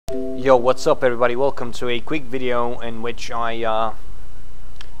Yo, what's up everybody? Welcome to a quick video in which I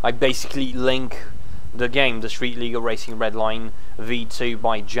basically link the game, the Street Legal Racing Redline V2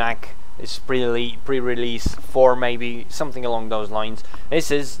 by Jack. It's pre-release 4, maybe something along those lines.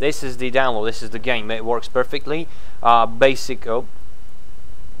 This is the download. This is the game. It works perfectly. Basic. Oh,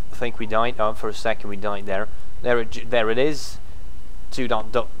 I think we died. Oh, for a second we died there. There it is.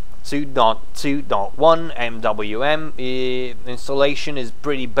 2.2.1 MWM. Installation is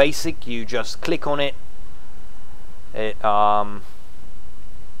pretty basic. You just click on it.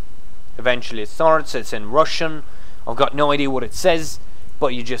 Eventually it starts. It's in Russian. I've got no idea what it says,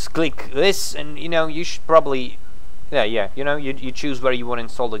 but you just click this, and you should probably, you choose where you want to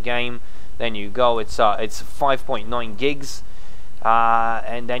install the game. Then you go. It's 5.9 gigs,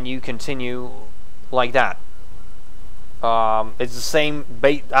 and then you continue like that. It's the same,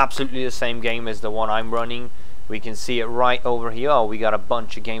 absolutely the same game as the one I'm running. We can see it right over here. Oh, we got a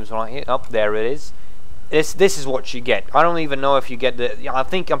bunch of games right here. Up there it is. This is what you get. I don't even know if you get the.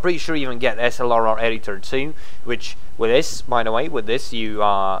 I'm pretty sure you even get SLRR editor too. Which with this, by the way, with this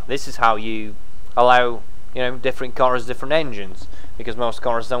this is how you allow different cars, different engines, because most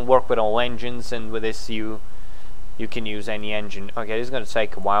cars don't work with all engines, and with this you can use any engine. Okay, this is going to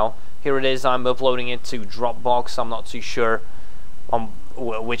take a while. Here it is. I'm uploading it to Dropbox. I'm not too sure on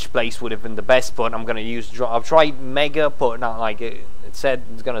which place would have been the best, but I'm going to use I've tried Mega, but not like it said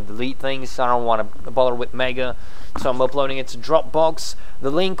it's going to delete things. I don't want to bother with Mega, so I'm uploading it to Dropbox. The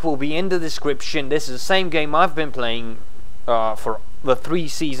link will be in the description. This is the same game I've been playing for the 3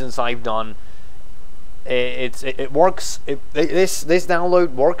 seasons I've done. It works. This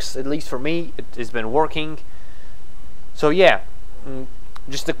download works, at least for me. It's been working. So yeah,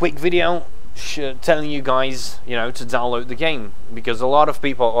 just a quick video telling you guys, to download the game, because a lot of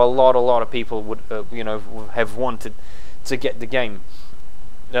people, a lot of people would, have wanted to get the game.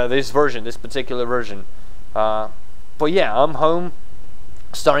 This particular version. But yeah, I'm home.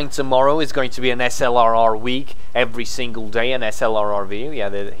 Starting tomorrow is going to be an SLRR week. Every single day an SLRR video.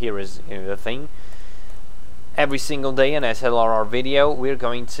 Yeah, here is the thing. Every single day an SLRR video. We're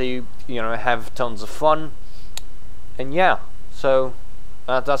going to, have tons of fun. And yeah, so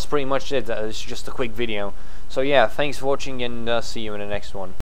that's pretty much it. It's just a quick video. So yeah, thanks for watching, and see you in the next one.